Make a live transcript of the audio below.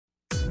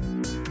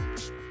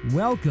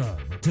Welcome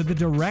to the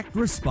Direct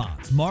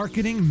Response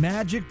Marketing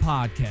Magic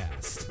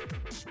Podcast.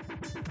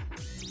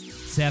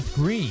 Seth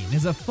Green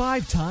is a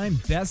 5-time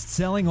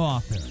best-selling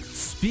author,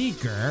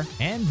 speaker,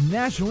 and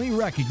nationally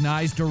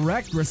recognized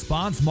direct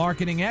response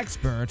marketing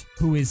expert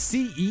who is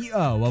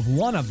CEO of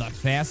one of the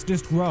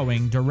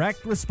fastest-growing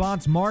direct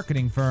response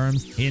marketing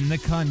firms in the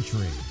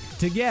country.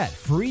 To get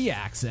free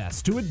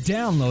access to a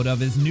download of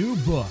his new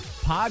book,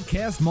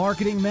 Podcast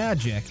Marketing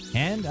Magic,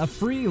 and a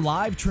free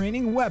live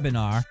training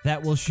webinar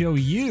that will show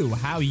you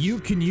how you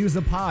can use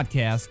a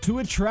podcast to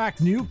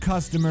attract new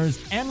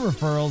customers and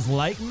referrals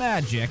like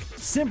magic,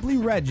 simply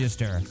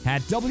register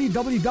at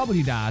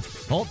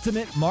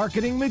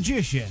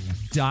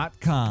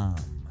www.ultimatemarketingmagician.com.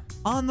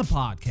 On the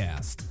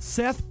podcast,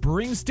 Seth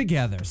brings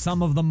together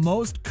some of the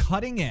most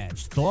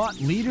cutting-edge thought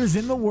leaders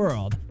in the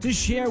world to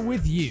share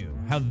with you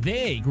how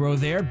they grow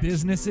their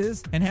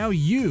businesses and how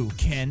you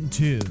can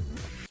too.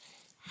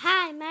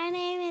 Hi, my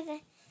name is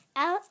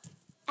Alec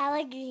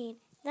Green.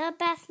 The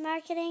best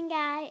marketing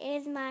guy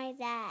is my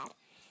dad.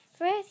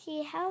 First,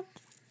 he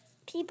helps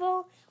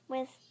people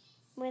with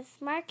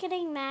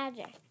marketing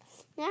magic.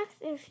 Next,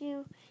 if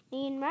you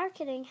need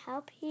marketing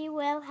help, he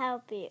will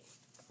help you.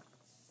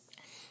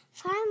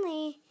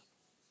 Finally,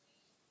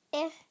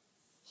 if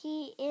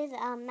he is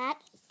a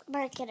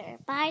marketer,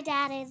 my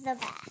dad is the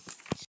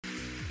best.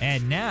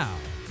 And now,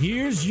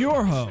 here's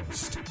your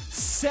host,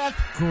 Seth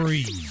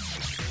Green.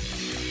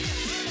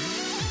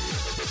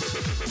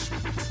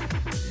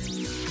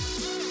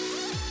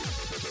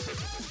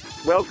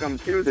 Welcome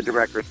to the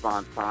Direct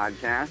Response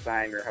Podcast.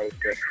 I am your host,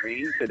 Seth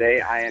Green.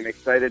 Today, I am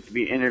excited to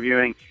be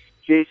interviewing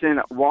Jason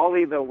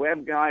Wally The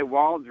Web Guy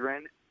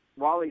Waldron.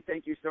 Wally,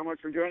 thank you so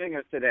much for joining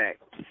us today.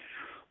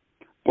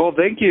 Well,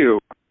 thank you.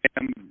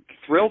 I'm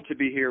thrilled to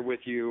be here with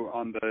you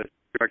on the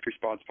Direct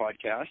Response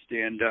Podcast.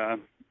 And,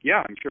 I'm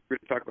sure we're going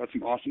to talk about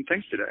some awesome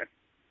things today.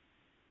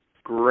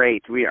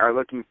 Great. We are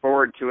looking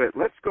forward to it.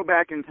 Let's go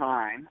back in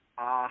time.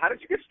 How did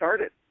you get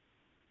started?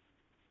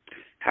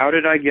 How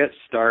did I get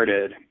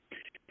started?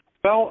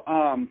 Well,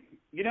 a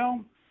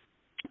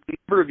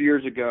number of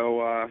years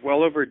ago,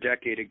 well over a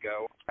decade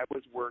ago, I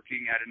was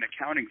working at an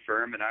accounting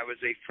firm, and I was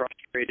a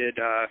frustrated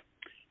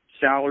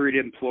salaried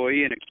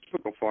employee in a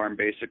chemical farm,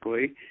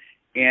 basically,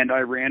 and I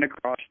ran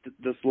across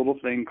this little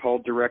thing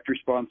called direct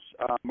response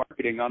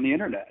marketing on the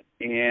internet.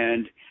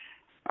 And,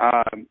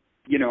 I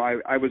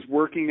was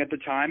working at the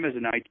time as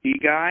an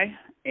IT guy,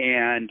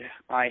 and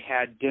I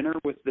had dinner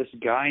with this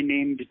guy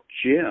named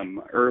Jim,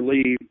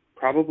 early,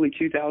 probably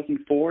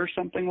 2004,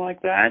 something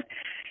like that.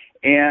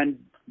 And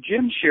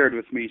Jim shared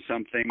with me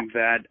something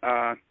that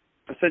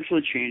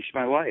essentially changed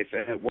my life,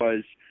 and it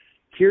was,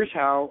 here's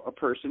how a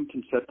person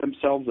can set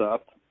themselves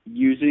up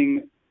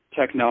using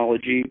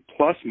technology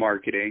plus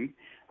marketing,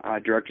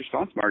 direct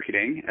response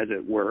marketing, as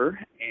it were,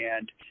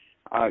 and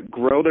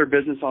grow their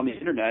business on the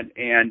internet.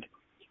 And,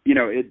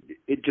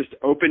 it just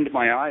opened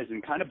my eyes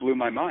and kind of blew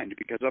my mind,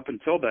 because up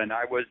until then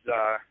I was,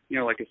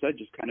 like I said,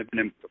 just kind of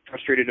a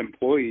frustrated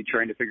employee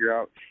trying to figure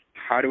out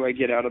how do I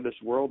get out of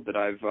this world that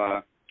I've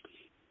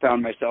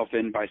found myself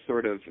in by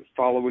sort of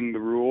following the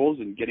rules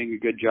and getting a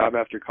good job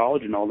after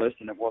college and all this,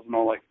 and it wasn't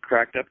all like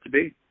cracked up to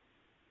be.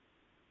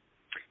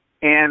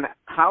 And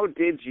how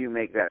did you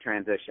make that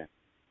transition?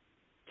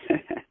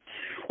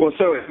 Well,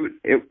 so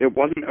it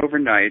wasn't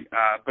overnight,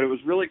 but it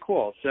was really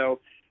cool. So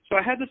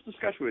I had this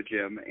discussion with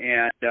Jim,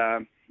 and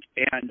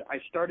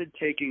I started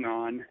taking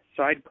on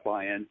side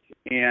clients,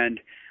 and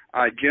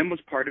Jim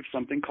was part of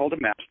something called a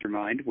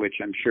mastermind,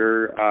 which I'm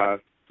sure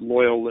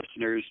loyal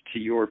listeners to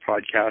your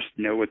podcast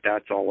know what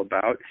that's all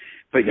about.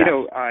 But he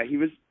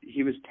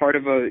was part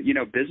of a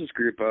business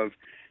group of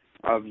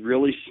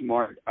really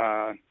smart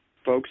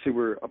folks who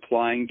were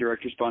applying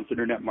direct response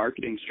internet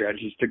marketing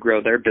strategies to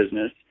grow their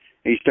business.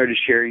 And he started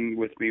sharing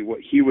with me what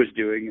he was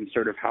doing and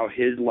sort of how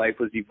his life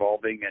was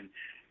evolving, and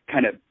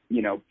kind of,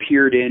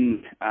 peered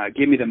in,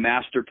 gave me the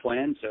master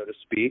plan, so to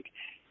speak,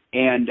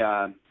 and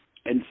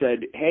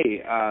said,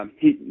 hey,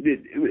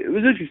 it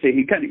was interesting.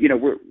 He kind of,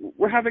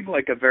 we're having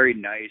like a very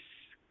nice,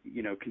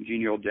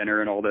 congenial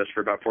dinner and all this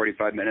for about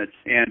 45 minutes.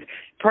 And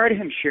prior to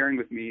him sharing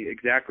with me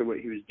exactly what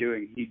he was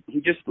doing,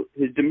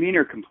 his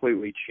demeanor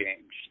completely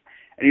changed.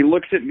 And he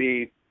looks at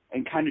me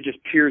and kind of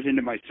just peers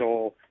into my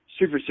soul,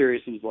 super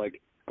serious, and is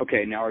like,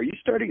 okay, now are you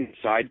starting a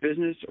side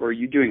business or are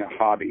you doing a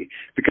hobby?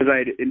 Because I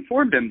had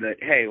informed him that,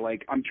 hey,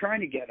 like, I'm trying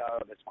to get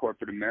out of this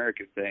corporate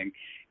America thing.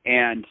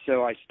 And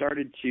so I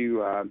started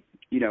to,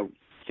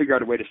 figure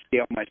out a way to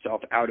scale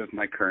myself out of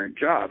my current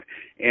job.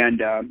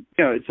 And,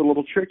 it's a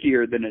little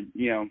trickier than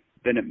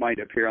it might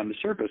appear on the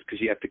surface,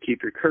 because you have to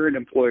keep your current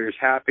employers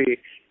happy.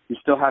 You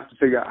still have to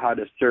figure out how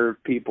to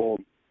serve people,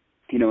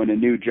 in a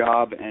new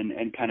job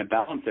and kind of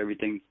balance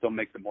everything, still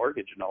make the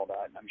mortgage and all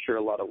that. And I'm sure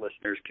a lot of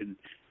listeners can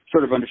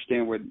sort of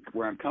understand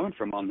where I'm coming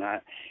from on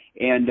that.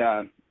 And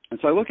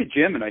so I look at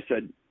Jim and I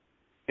said,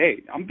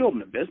 hey, I'm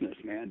building a business,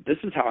 man. This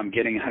is how I'm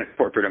getting out of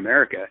corporate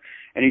America.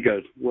 And he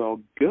goes,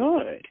 well,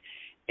 good.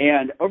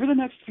 And over the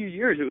next few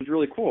years, it was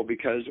really cool,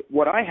 because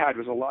what I had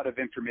was a lot of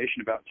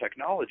information about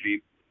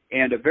technology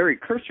and a very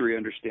cursory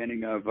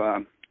understanding of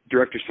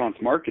direct response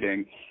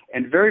marketing.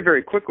 And very,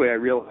 very quickly I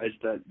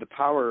realized that the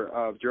power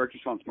of direct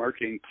response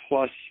marketing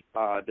plus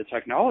the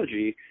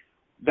technology,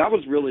 that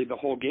was really the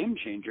whole game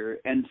changer.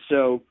 And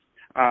so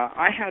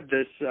I had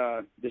this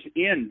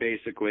in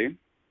basically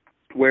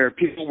where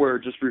people were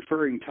just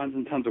referring tons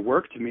and tons of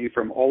work to me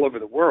from all over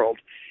the world.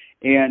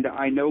 And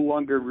I no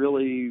longer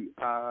really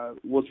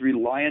was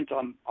reliant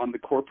on the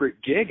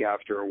corporate gig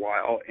after a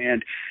while.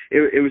 And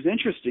it was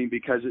interesting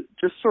because it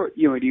just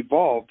it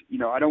evolved.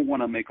 I don't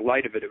want to make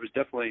light of it. It was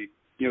definitely,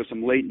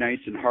 some late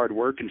nights and hard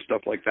work and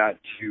stuff like that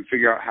to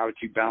figure out how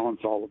to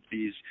balance all of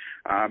these,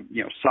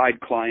 side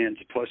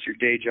clients plus your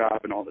day job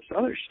and all this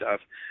other stuff.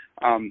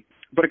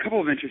 But a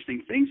couple of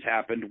interesting things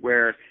happened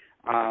where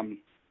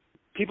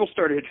people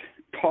started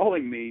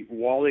calling me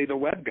Wally the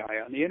Web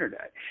Guy on the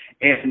internet,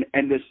 and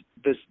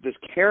this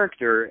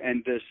character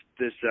and this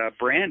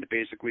brand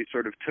basically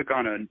sort of took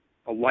on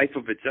a life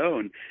of its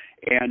own,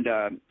 and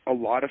a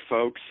lot of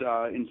folks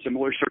in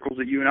similar circles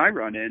that you and I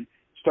run in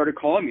started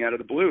calling me out of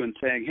the blue and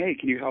saying, hey,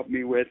 can you help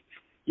me with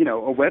a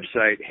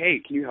website?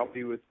 Hey, can you help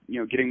me with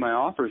getting my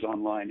offers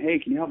online? Hey,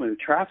 can you help me with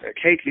traffic?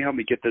 Hey, can you help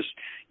me get this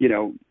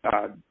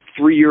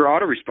 3-year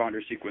autoresponder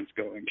sequence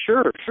going?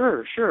 Sure.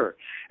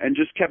 And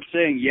just kept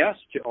saying yes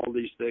to all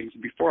these things.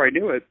 Before I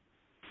knew it,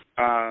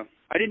 I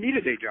didn't need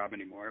a day job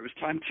anymore. It was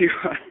time to,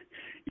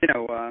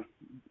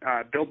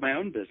 build my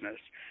own business.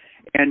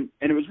 And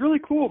it was really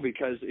cool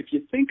because if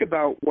you think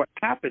about what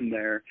happened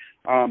there,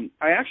 I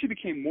actually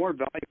became more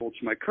valuable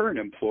to my current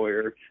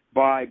employer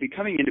by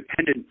becoming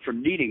independent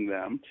from needing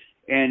them.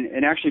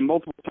 And actually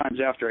multiple times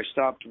after I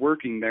stopped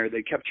working there,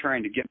 they kept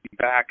trying to get me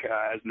back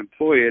as an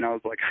employee. And I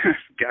was like,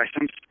 guys,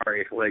 I'm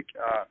sorry.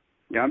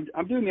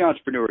 I'm doing the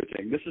entrepreneur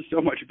thing. This is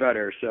so much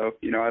better. So,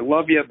 I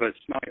love you, but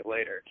smell you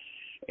later.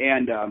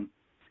 And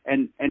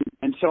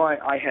so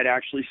I had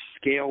actually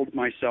scaled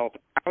myself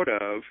out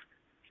of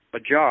a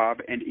job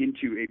and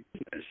into a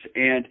business.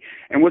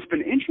 And what's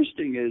been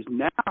interesting is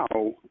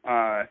now,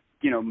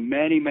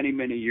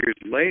 many years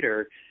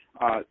later,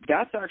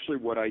 that's actually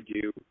what I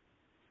do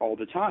all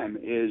the time.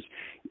 Is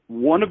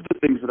one of the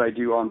things that I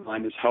do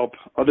online is help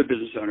other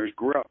business owners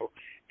grow.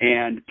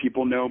 And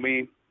people know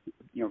me,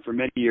 for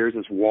many years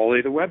as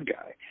Wally the Web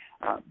Guy.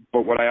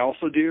 But what I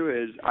also do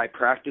is I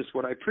practice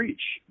what I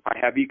preach. I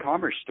have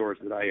e-commerce stores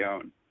that I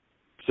own.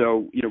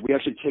 So, we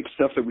actually take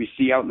stuff that we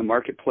see out in the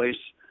marketplace,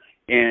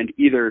 and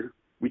either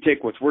we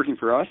take what's working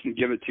for us and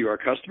give it to our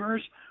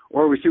customers,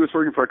 or we see what's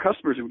working for our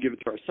customers and we give it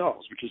to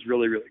ourselves, which is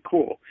really, really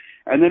cool.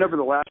 And then over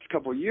the last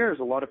couple of years,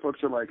 a lot of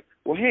folks are like,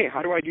 well, hey,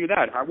 how do I do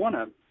that? I want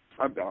to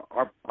have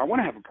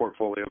a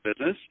portfolio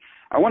business.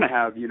 I want to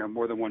have,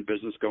 more than one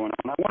business going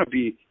on. I want to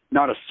be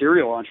not a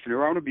serial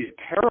entrepreneur. I want to be a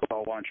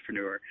parallel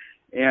entrepreneur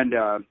and,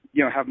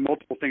 have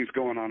multiple things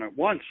going on at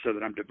once so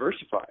that I'm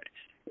diversified.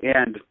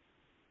 And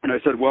I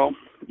said, well,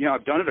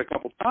 I've done it a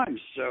couple times.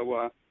 So,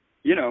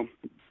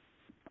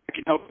 I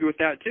can help you with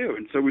that too.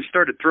 And so we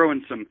started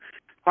throwing some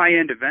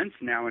high-end events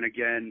now and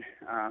again.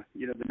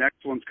 The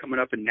next one's coming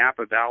up in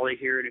Napa Valley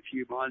here in a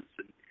few months.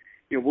 And,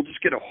 we'll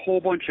just get a whole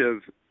bunch of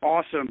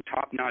awesome,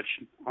 top-notch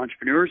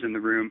entrepreneurs in the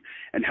room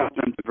and help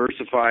them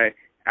diversify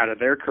out of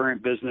their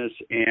current business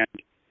and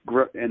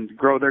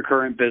grow their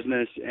current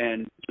business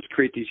and just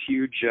create these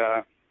huge,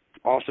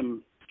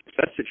 awesome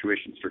success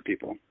situations for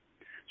people.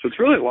 So it's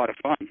really a lot of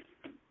fun.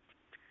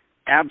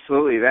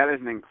 Absolutely. That is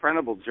an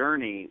incredible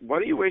journey. What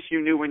do you wish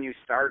you knew when you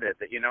started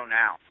that you know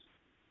now?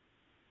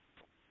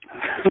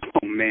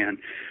 Oh, man.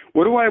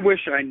 What do I wish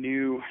I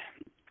knew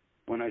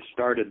when I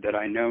started that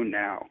I know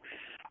now?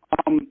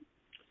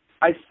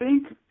 I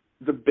think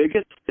the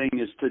biggest thing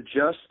is to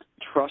just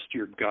trust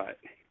your gut.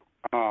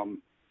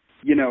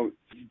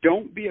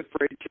 Don't be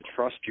afraid to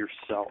trust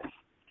yourself.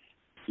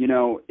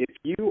 If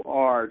you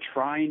are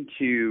trying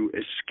to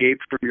escape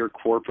from your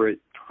corporate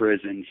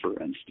prison, for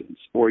instance,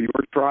 or you're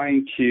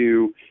trying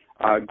to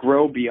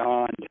grow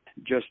beyond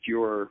just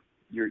your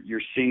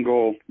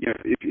single,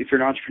 if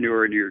you're an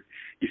entrepreneur and you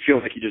feel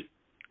like you just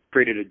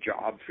created a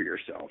job for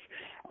yourself,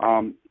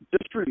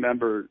 just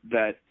remember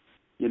that,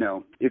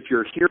 if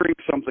you're hearing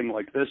something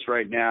like this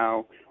right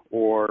now,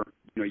 or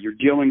you're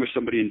dealing with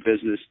somebody in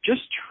business,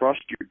 just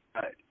trust your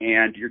gut,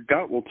 and your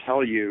gut will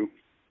tell you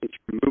if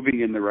you're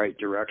moving in the right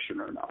direction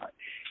or not.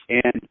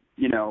 And,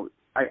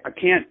 I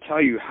can't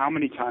tell you how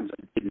many times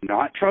I did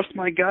not trust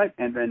my gut,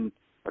 and then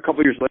a couple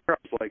of years later, I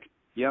was like,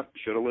 yep,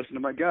 should have listened to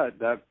my gut.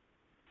 That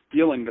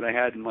feeling that I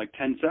had in like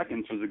 10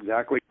 seconds was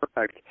exactly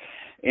correct.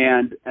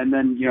 And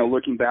then,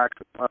 looking back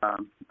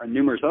on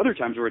numerous other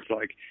times where it's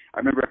like, I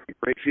remember having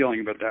a great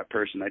feeling about that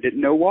person. I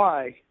didn't know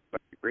why,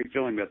 but I had a great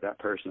feeling about that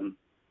person.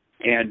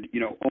 And,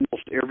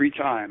 almost every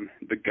time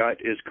the gut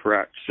is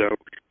correct. So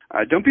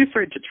don't be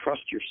afraid to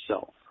trust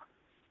yourself.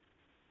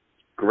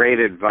 Great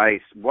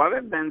advice. What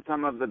are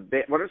some of the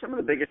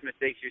biggest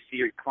mistakes you see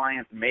your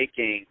clients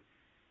making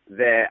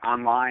that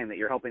online that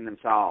you're helping them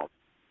solve?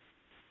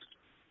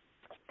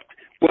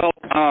 Well,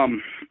 I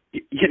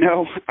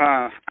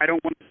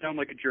don't want to sound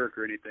like a jerk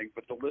or anything,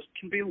 but the list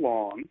can be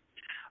long.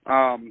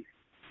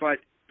 But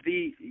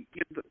the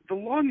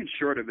long and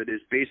short of it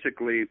is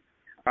basically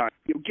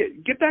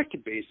get back to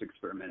basics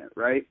for a minute,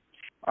 right?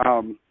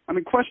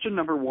 Question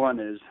number one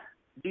is,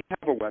 do you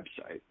have a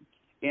website?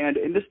 And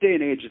in this day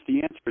and age, if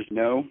the answer is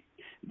no,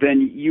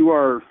 then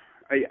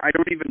I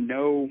don't even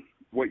know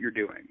what you're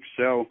doing.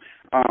 So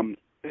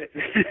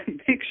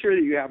make sure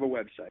that you have a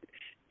website.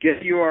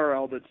 Get a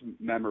URL that's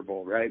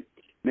memorable, right?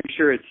 Make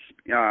sure it's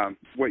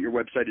what your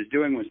website is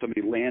doing when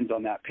somebody lands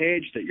on that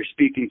page, that you're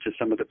speaking to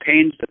some of the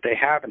pains that they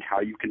have and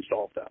how you can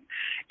solve them.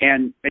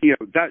 And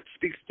that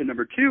speaks to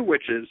number two,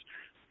 which is,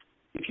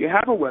 if you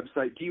have a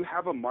website, do you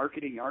have a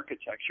marketing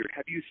architecture?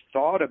 Have you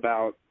thought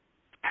about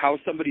how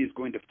somebody is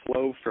going to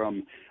flow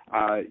from,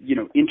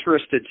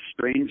 interested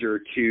stranger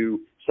to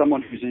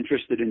someone who's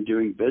interested in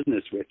doing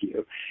business with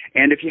you?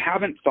 And if you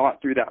haven't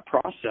thought through that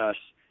process,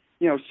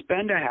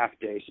 spend a half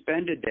day,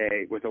 spend a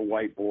day with a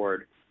whiteboard,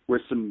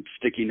 with some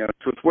sticky notes,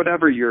 with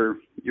whatever your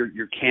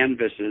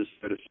canvas is,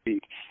 so to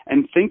speak,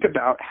 and think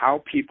about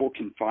how people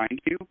can find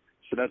you.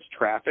 So that's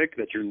traffic,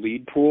 that's your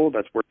lead pool,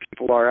 that's where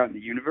people are out in the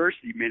universe.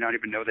 You may not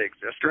even know they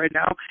exist right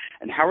now.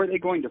 And how are they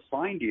going to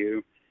find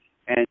you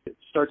and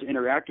start to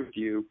interact with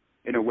you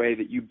in a way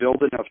that you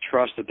build enough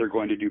trust that they're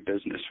going to do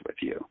business with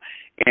you?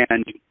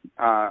 And,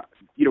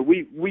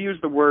 we use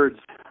the words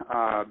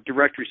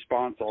direct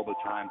response all the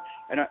time.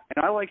 And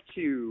I like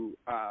to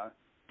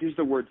use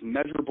the words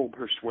measurable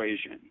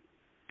persuasion,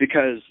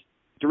 because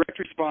direct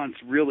response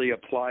really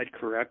applied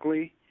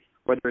correctly,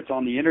 whether it's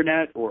on the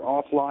internet or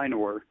offline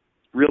or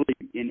really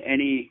in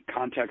any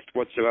context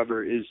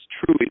whatsoever, is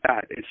truly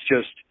that. It's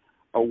just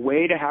a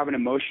way to have an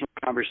emotional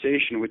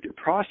conversation with your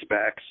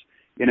prospects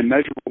in a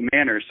measurable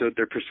manner so that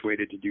they're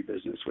persuaded to do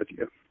business with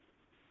you.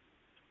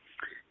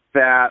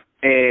 That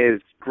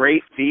is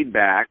great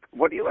feedback.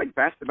 What do you like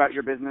best about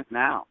your business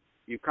now?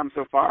 You've come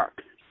so far.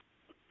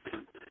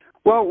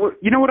 Well,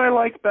 you know what I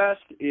like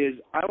best is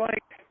I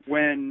like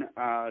when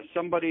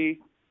somebody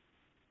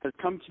has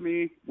come to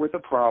me with a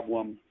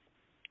problem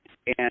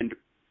and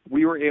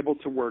we were able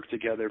to work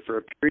together for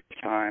a period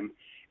of time,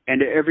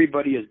 and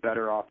everybody is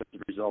better off as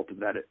a result of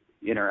that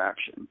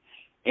interaction.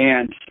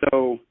 And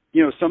so,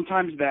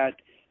 sometimes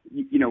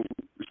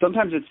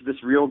sometimes it's this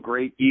real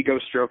great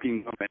ego-stroking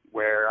moment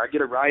where I get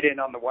to ride in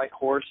on the white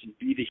horse and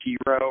be the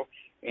hero,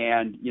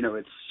 and,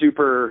 it's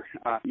super,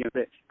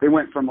 they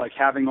went from like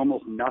having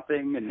almost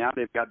nothing, and now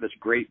they've got this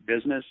great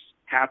business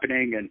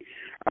happening. And,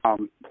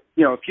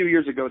 a few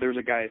years ago, there was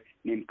a guy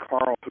named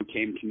Carl who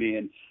came to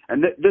me,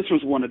 and this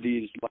was one of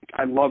these, like,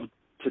 I love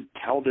to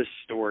tell this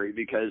story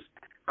because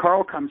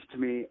Carl comes to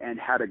me and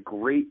had a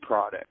great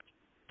product,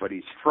 but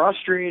he's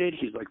frustrated.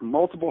 He's like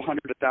multiple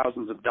hundreds of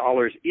thousands of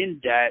dollars in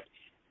debt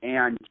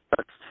and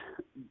just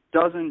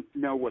doesn't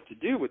know what to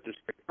do with this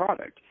great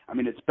product. I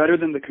mean, it's better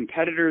than the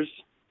competitors'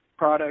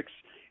 products.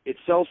 It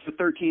sells for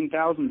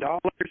 $13,000,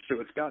 so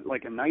it's got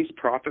like a nice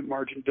profit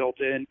margin built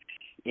in,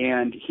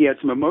 and he had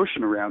some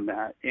emotion around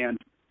that. And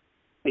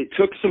it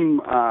took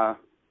some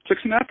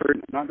effort,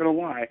 I'm not going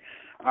to lie,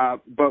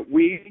 but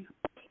we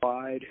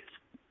applied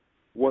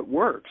what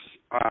works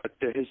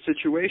to his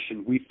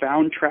situation. We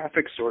found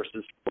traffic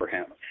sources for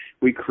him.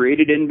 We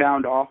created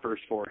inbound offers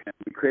for him.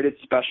 We created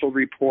special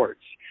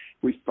reports.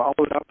 We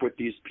followed up with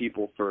these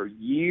people for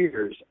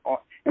years,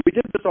 and we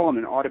did this all in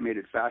an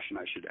automated fashion,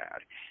 I should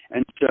add.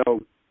 And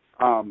so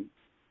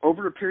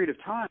over a period of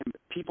time,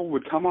 people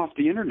would come off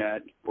the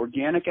internet,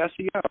 organic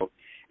SEO,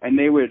 and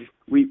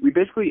we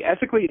basically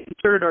ethically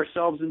inserted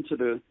ourselves into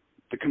the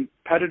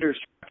competitor's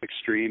traffic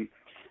stream,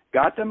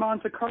 got them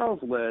onto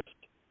Carl's list,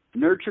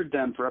 nurtured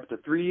them for up to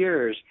 3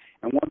 years,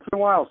 and once in a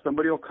while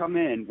somebody will come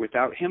in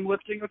without him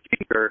lifting a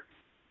finger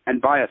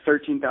and buy a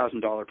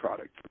 $13,000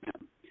 product from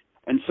him.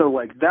 And so,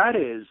 like, that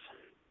is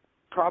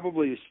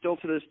probably still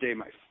to this day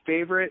my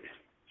favorite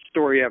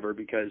story ever,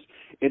 because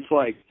it's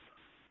like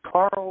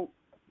Carl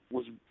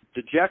was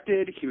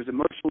dejected, he was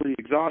emotionally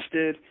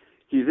exhausted,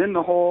 he's in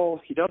the hole,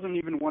 he doesn't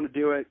even want to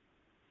do it,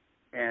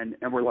 and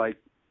we're like,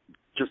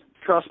 just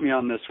trust me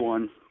on this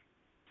one.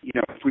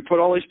 If we put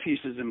all these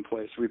pieces in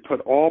place, we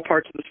put all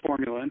parts of this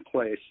formula in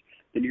place,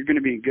 then you're going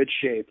to be in good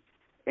shape.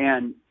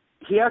 And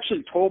he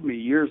actually told me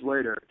years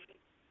later,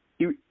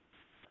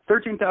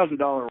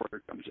 $13,000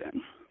 order comes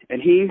in,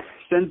 and he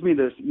sends me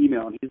this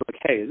email, and he's like,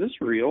 hey, is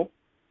this real?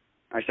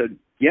 I said,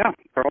 yeah,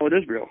 Carl, it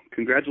is real.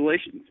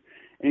 Congratulations.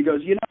 And he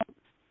goes,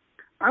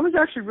 I was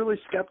actually really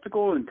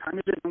skeptical and kind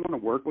of didn't want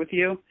to work with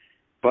you,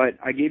 but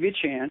I gave you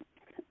a chance,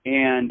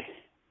 and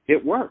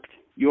it worked.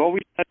 You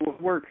always said it would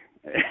work.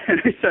 And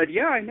I said,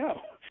 yeah, I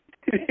know.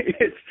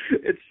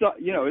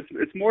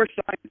 It's more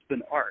science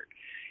than art.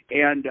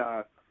 And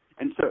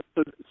so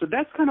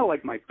that's kind of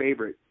like my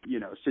favorite,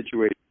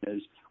 situation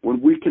is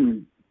when we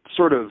can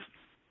sort of,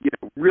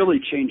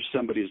 really change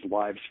somebody's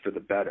lives for the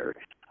better.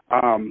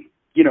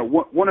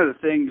 One of the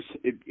things,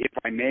 if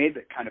I may,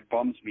 that kind of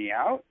bums me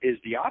out is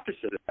the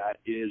opposite of that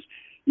is,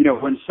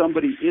 when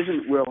somebody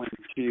isn't willing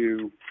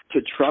to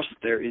trust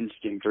their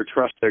instinct or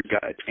trust their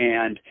gut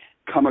and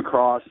come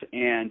across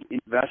and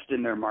invest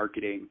in their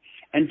marketing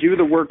and do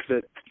the work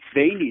that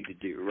they need to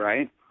do,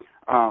 right?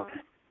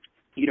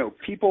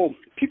 people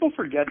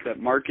forget that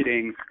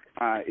marketing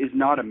is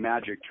not a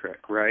magic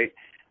trick, right?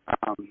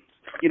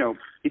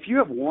 If you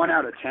have 1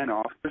 out of 10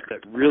 offers that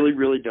really,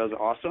 really does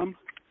awesome,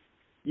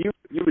 you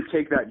would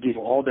take that deal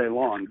all day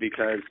long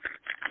because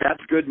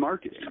that's good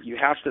marketing. You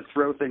have to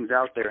throw things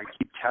out there and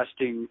keep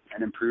testing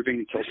and improving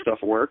until stuff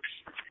works.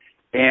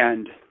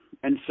 And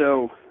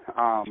so,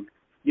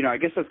 I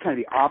guess that's kind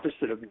of the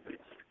opposite of,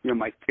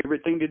 my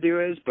favorite thing to do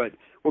is, but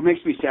what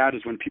makes me sad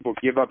is when people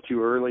give up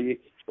too early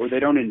or they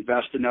don't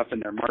invest enough in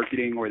their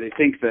marketing or they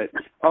think that,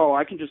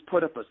 I can just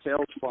put up a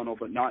sales funnel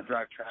but not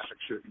drive traffic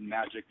and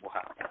magic will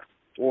happen.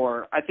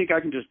 Or I think I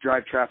can just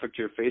drive traffic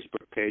to your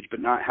Facebook page but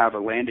not have a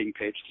landing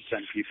page to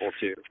send people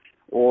to.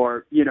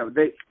 Or,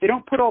 they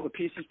don't put all the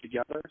pieces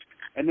together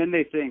and then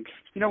they think,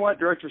 you know what,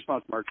 direct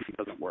response marketing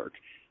doesn't work.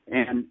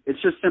 And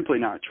it's just simply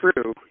not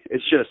true.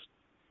 It's just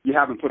you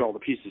haven't put all the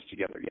pieces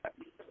together yet.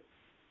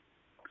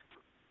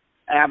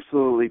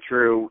 Absolutely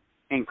true.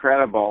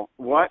 Incredible.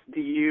 What do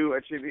you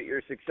attribute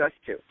your success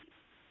to?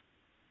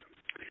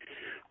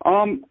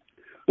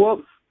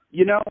 Well,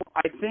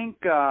 I think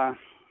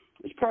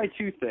there's probably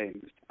two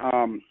things.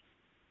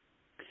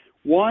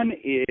 One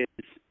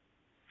is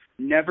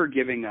never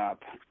giving up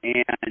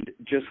and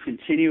just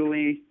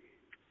continually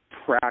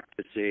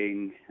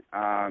practicing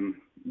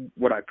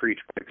what I preach,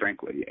 quite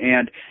frankly.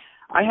 And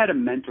I had a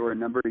mentor a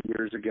number of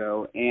years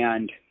ago,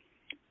 and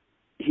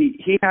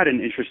he had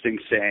an interesting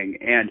saying,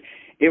 and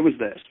it was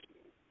this: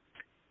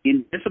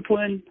 in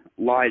discipline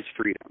lies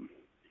freedom.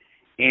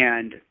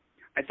 And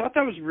I thought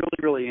that was really,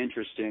 really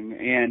interesting.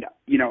 And,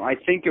 I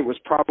think it was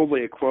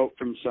probably a quote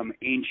from some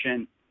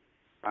ancient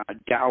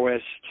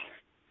Taoist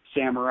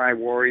samurai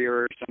warrior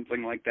or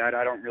something like that.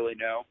 I don't really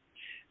know.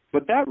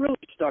 But that really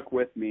stuck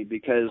with me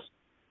because,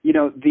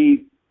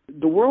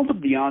 the world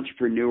of the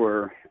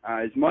entrepreneur,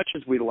 as much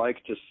as we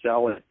like to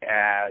sell it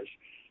as,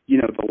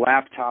 the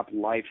laptop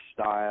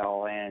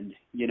lifestyle and,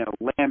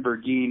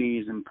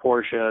 Lamborghinis and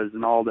Porsches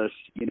and all this,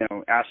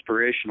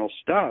 aspirational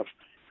stuff,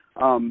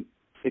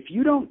 if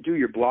you don't do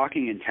your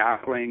blocking and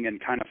tackling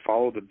and kind of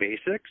follow the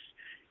basics,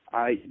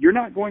 you're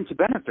not going to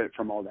benefit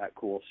from all that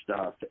cool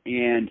stuff.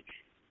 And,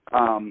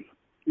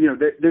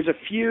 there's a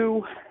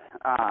few,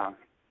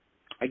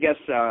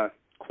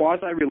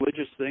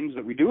 quasi-religious things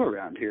that we do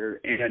around here.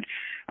 And,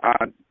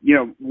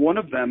 one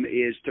of them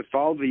is to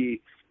follow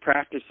the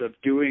practice of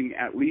doing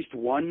at least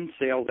one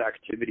sales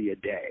activity a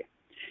day.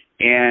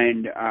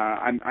 And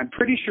I'm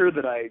pretty sure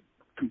that I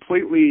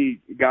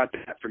completely got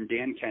that from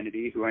Dan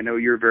Kennedy, who I know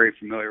you're very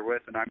familiar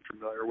with and I'm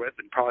familiar with,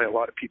 and probably a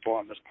lot of people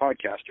on this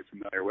podcast are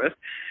familiar with.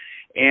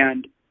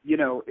 And,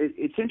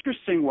 it's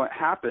interesting what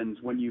happens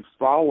when you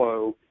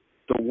follow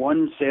the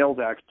one sales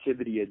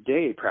activity a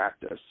day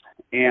practice.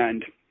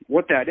 And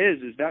what that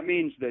is that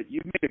means that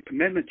you've made a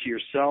commitment to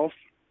yourself,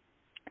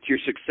 to your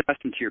success,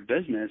 and to your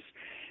business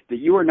that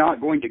you are not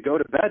going to go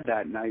to bed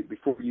that night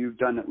before you've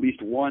done at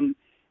least one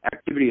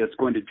activity that's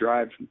going to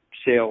drive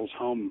sales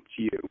home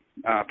to you,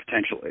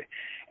 potentially.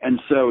 And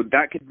so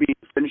that could be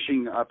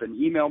finishing up an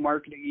email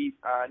marketing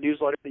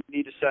newsletter that you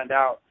need to send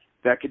out.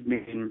 That could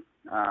mean,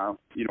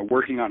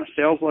 working on a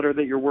sales letter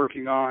that you're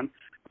working on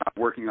a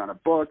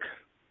book,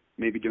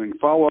 maybe doing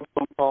follow-up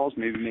phone calls,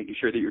 maybe making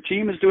sure that your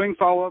team is doing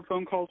follow-up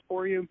phone calls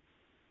for you.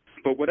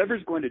 But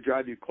whatever's going to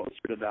drive you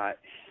closer to that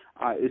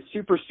is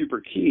super, super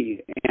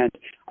key. And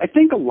I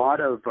think a lot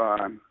of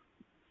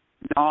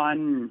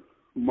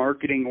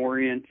non-marketing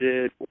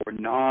oriented or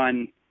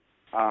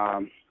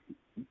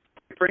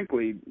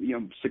frankly,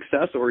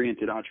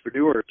 success-oriented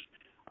entrepreneurs,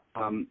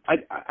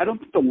 I don't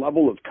think the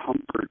level of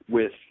comfort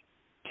with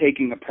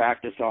taking a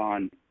practice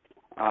on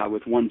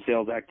with one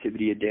sales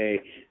activity a day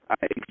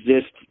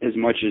exists as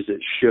much as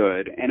it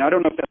should. And I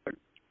don't know if that's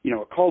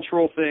a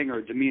cultural thing or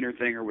a demeanor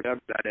thing or whatever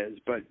that is,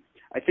 but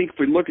I think if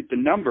we look at the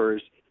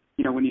numbers,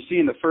 when you see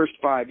in the first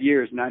 5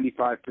 years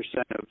 95%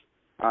 of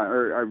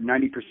or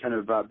 90%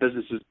 of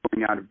businesses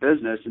going out of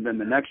business, and then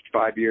the next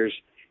 5 years,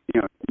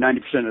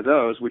 90% of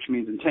those, which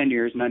means in 10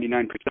 years,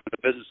 99% of the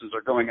businesses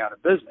are going out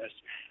of business.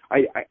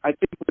 I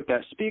think what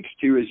that speaks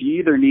to is you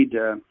either need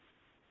to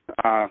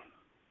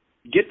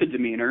get the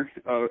demeanor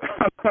of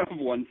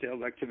one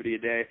sales activity a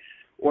day,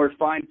 or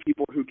find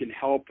people who can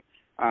help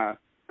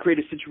create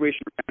a situation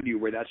around you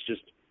where that's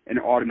just an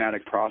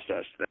automatic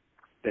process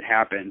that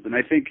happens. And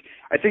I think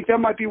that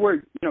might be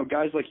where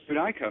guys like you and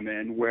I come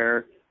in,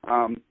 where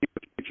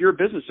if you're a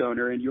business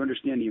owner and you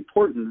understand the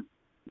importance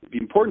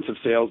of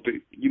sales, but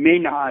you may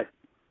not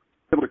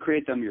be able to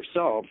create them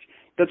yourselves,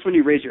 that's when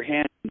you raise your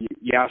hand and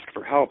you ask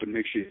for help and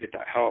make sure you get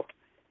that help,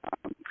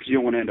 because you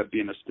don't want to end up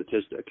being a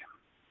statistic.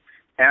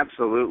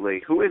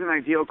 Absolutely. Who is an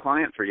ideal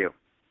client for you?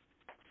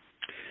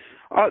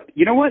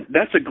 You know what?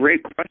 That's a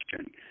great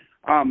question.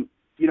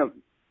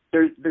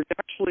 There's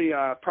actually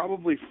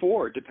probably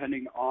 4,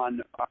 depending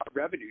on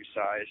revenue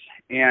size,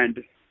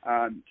 and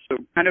so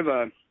kind of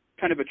a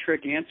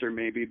trick answer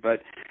maybe,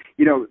 but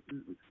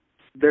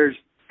there's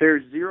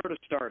 0 to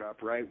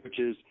startup, right, which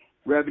is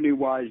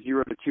revenue-wise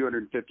 $0 to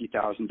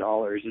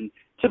 $250,000, and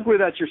typically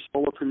that's your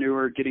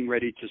solopreneur getting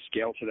ready to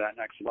scale to that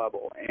next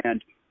level.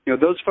 And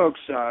those folks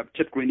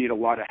typically need a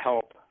lot of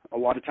help, a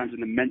lot of times in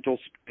the mental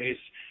space,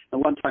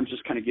 and a lot of times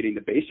just kind of getting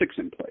the basics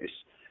in place.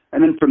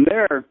 And then from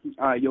there,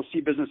 you'll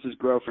see businesses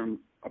grow from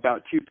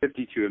about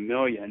 250 to $1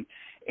 million.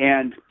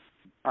 And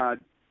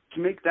to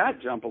make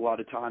that jump, a lot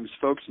of times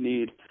folks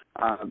need,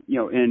 an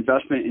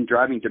investment in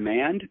driving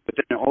demand, but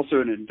then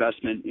also an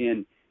investment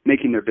in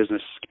making their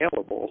business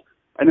scalable.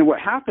 And then what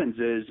happens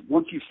is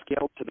once you've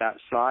scaled to that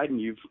side and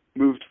you've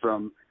moved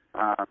from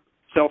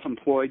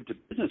self-employed to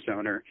business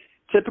owner,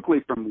 typically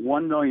from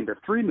 1 million to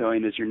 3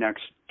 million is your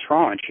next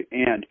tranche.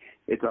 And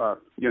it's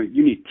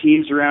you need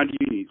teams around you,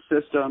 you need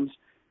systems.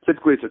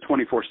 Typically it's a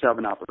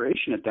 24/7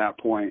 operation at that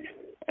point.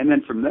 And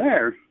then from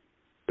there,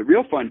 the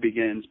real fun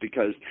begins,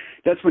 because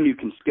that's when you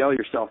can scale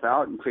yourself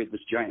out and create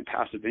this giant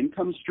passive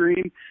income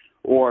stream,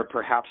 or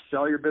perhaps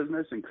sell your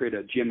business and create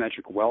a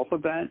geometric wealth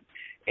event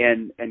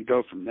and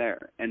go from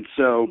there. And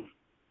so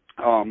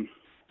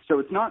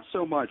it's not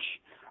so much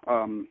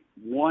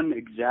one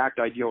exact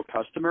ideal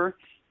customer.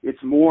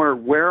 It's more,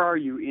 where are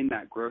you in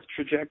that growth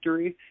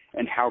trajectory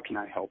and how can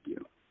I help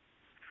you?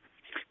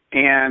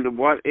 And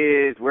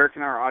where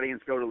can our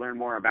audience go to learn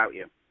more about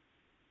you?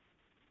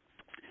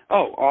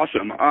 Oh,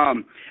 awesome.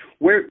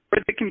 Where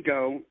they can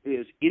go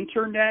is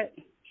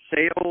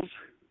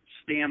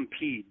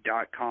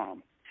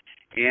internetsalesstampede.com.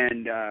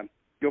 And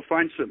you'll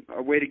find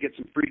a way to get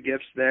some free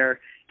gifts there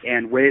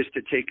and ways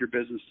to take your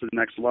business to the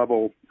next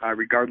level,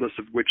 regardless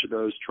of which of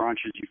those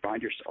tranches you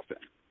find yourself in.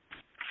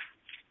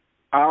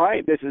 All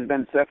right. This has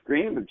been Seth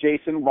Green with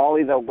Jason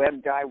Wally, the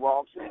Web Guy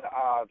Walton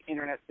of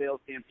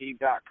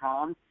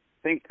internetsalesstampede.com.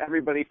 Thanks,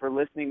 everybody, for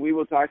listening. We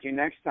will talk to you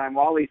next time.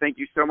 Wally, thank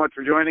you so much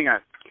for joining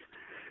us.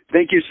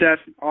 Thank you, Seth.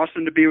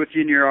 Awesome to be with you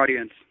and your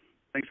audience.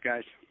 Thanks,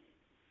 guys.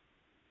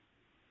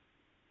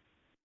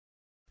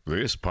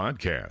 This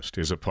podcast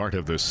is a part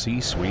of the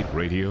C-Suite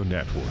Radio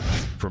Network.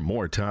 For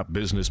more top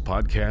business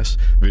podcasts,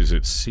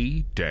 visit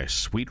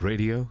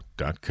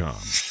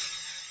c-suiteradio.com.